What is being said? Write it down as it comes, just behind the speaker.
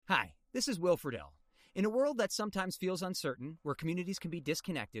This is Will Friedle. In a world that sometimes feels uncertain, where communities can be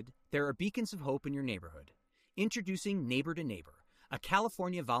disconnected, there are beacons of hope in your neighborhood. Introducing Neighbor to Neighbor, a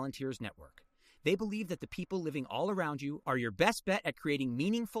California volunteers network. They believe that the people living all around you are your best bet at creating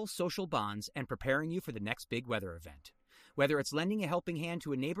meaningful social bonds and preparing you for the next big weather event. Whether it's lending a helping hand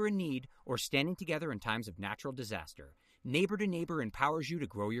to a neighbor in need or standing together in times of natural disaster, Neighbor to Neighbor empowers you to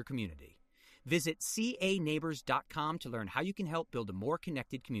grow your community. Visit caneighbors.com to learn how you can help build a more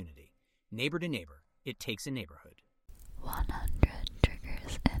connected community. Neighbor to Neighbor. It takes a neighborhood. 100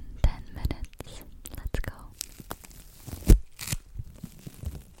 triggers in 10 minutes. Let's go.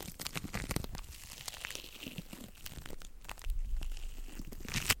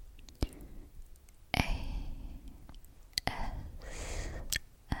 ASMR.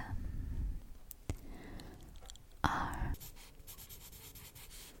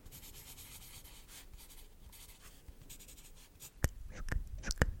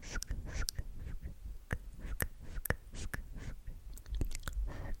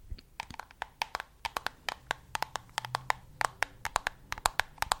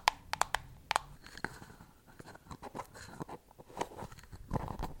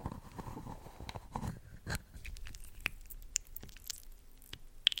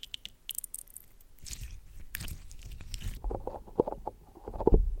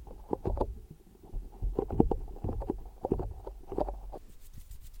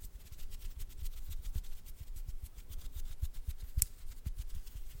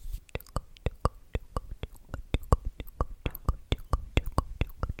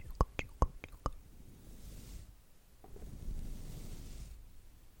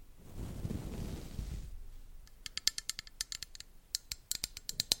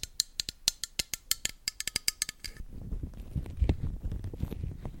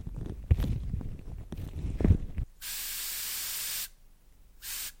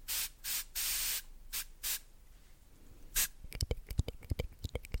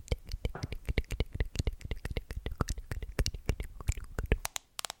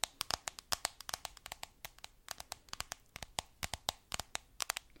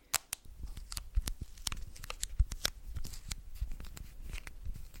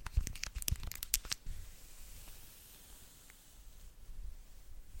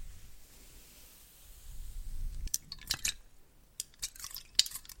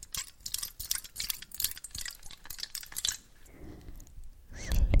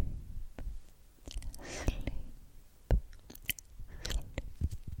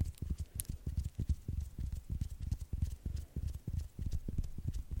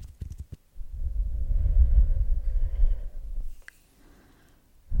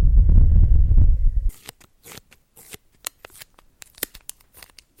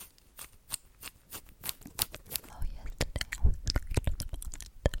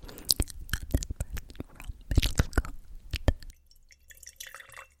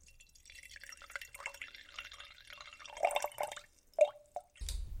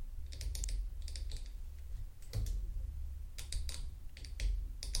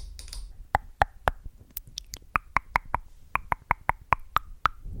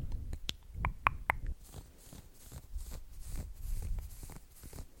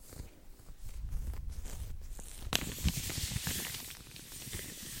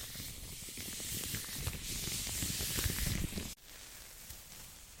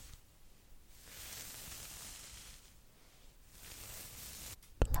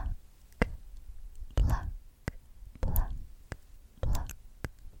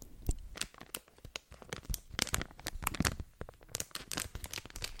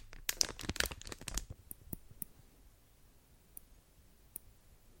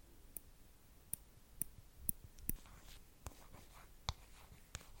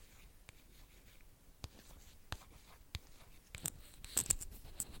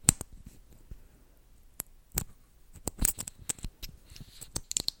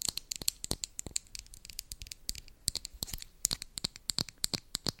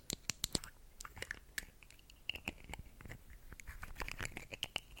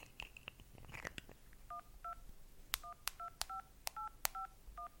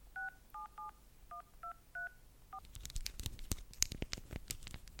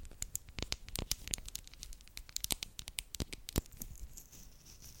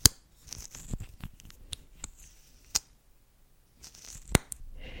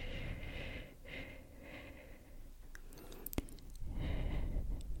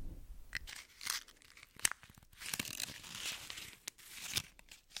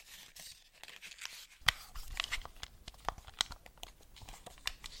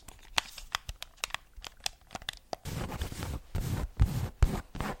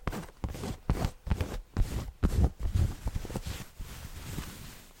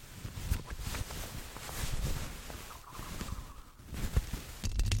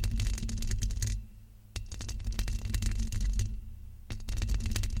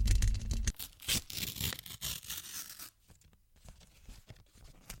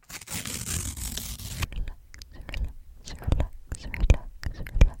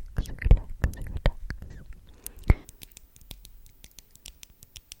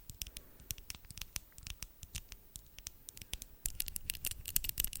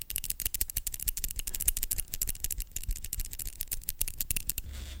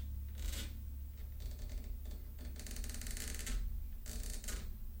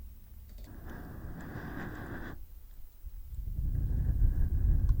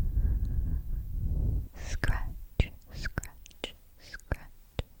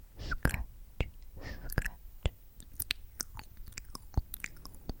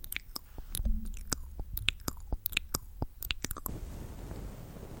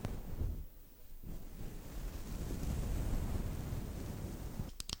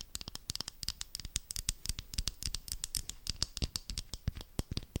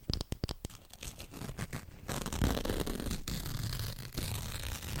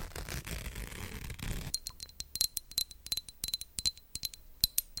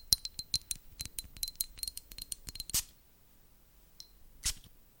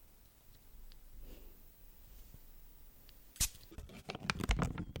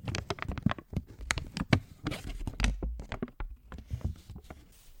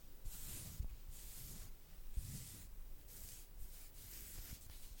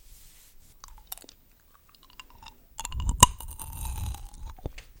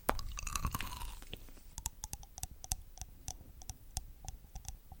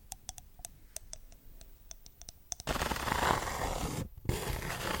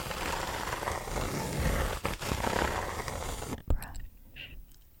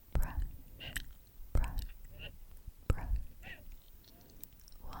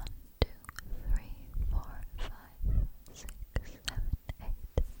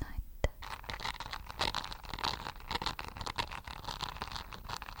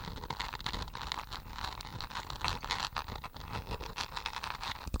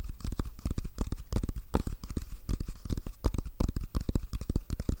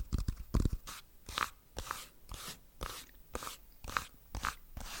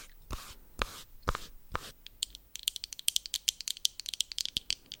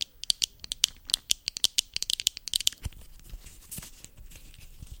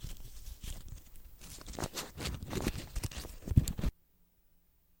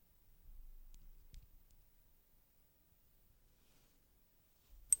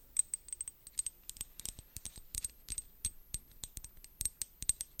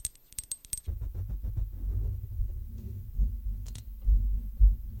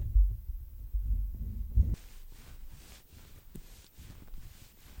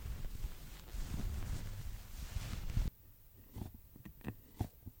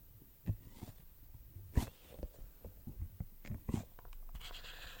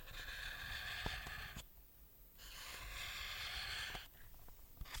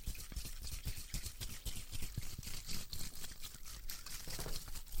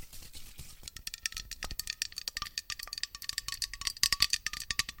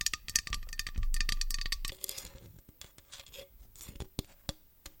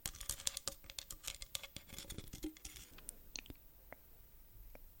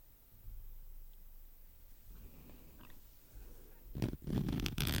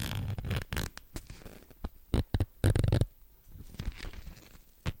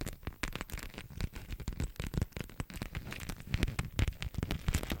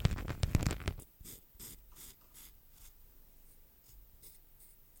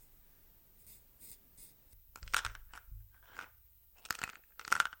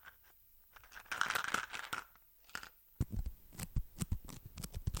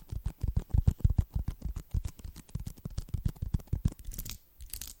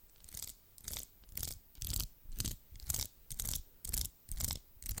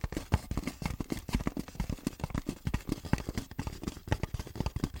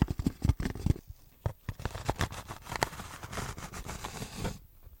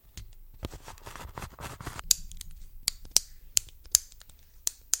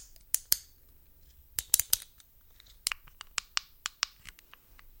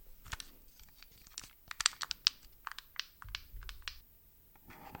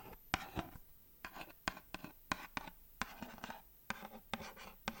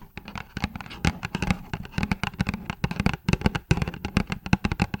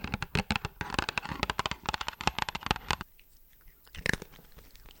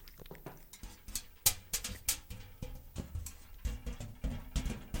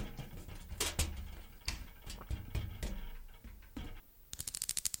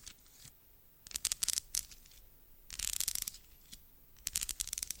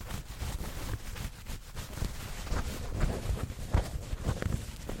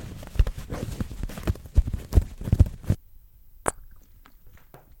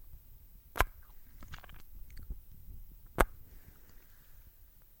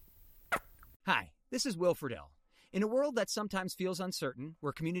 This is Will Friedle. In a world that sometimes feels uncertain,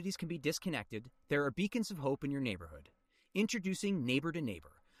 where communities can be disconnected, there are beacons of hope in your neighborhood. Introducing Neighbor to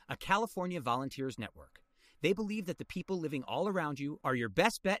Neighbor, a California volunteers network. They believe that the people living all around you are your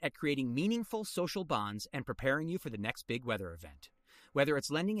best bet at creating meaningful social bonds and preparing you for the next big weather event. Whether it's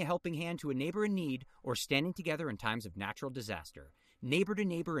lending a helping hand to a neighbor in need or standing together in times of natural disaster, Neighbor to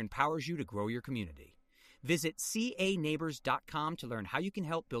Neighbor empowers you to grow your community. Visit caneighbors.com to learn how you can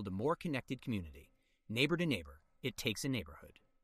help build a more connected community. Neighbor to Neighbor. It takes a neighborhood.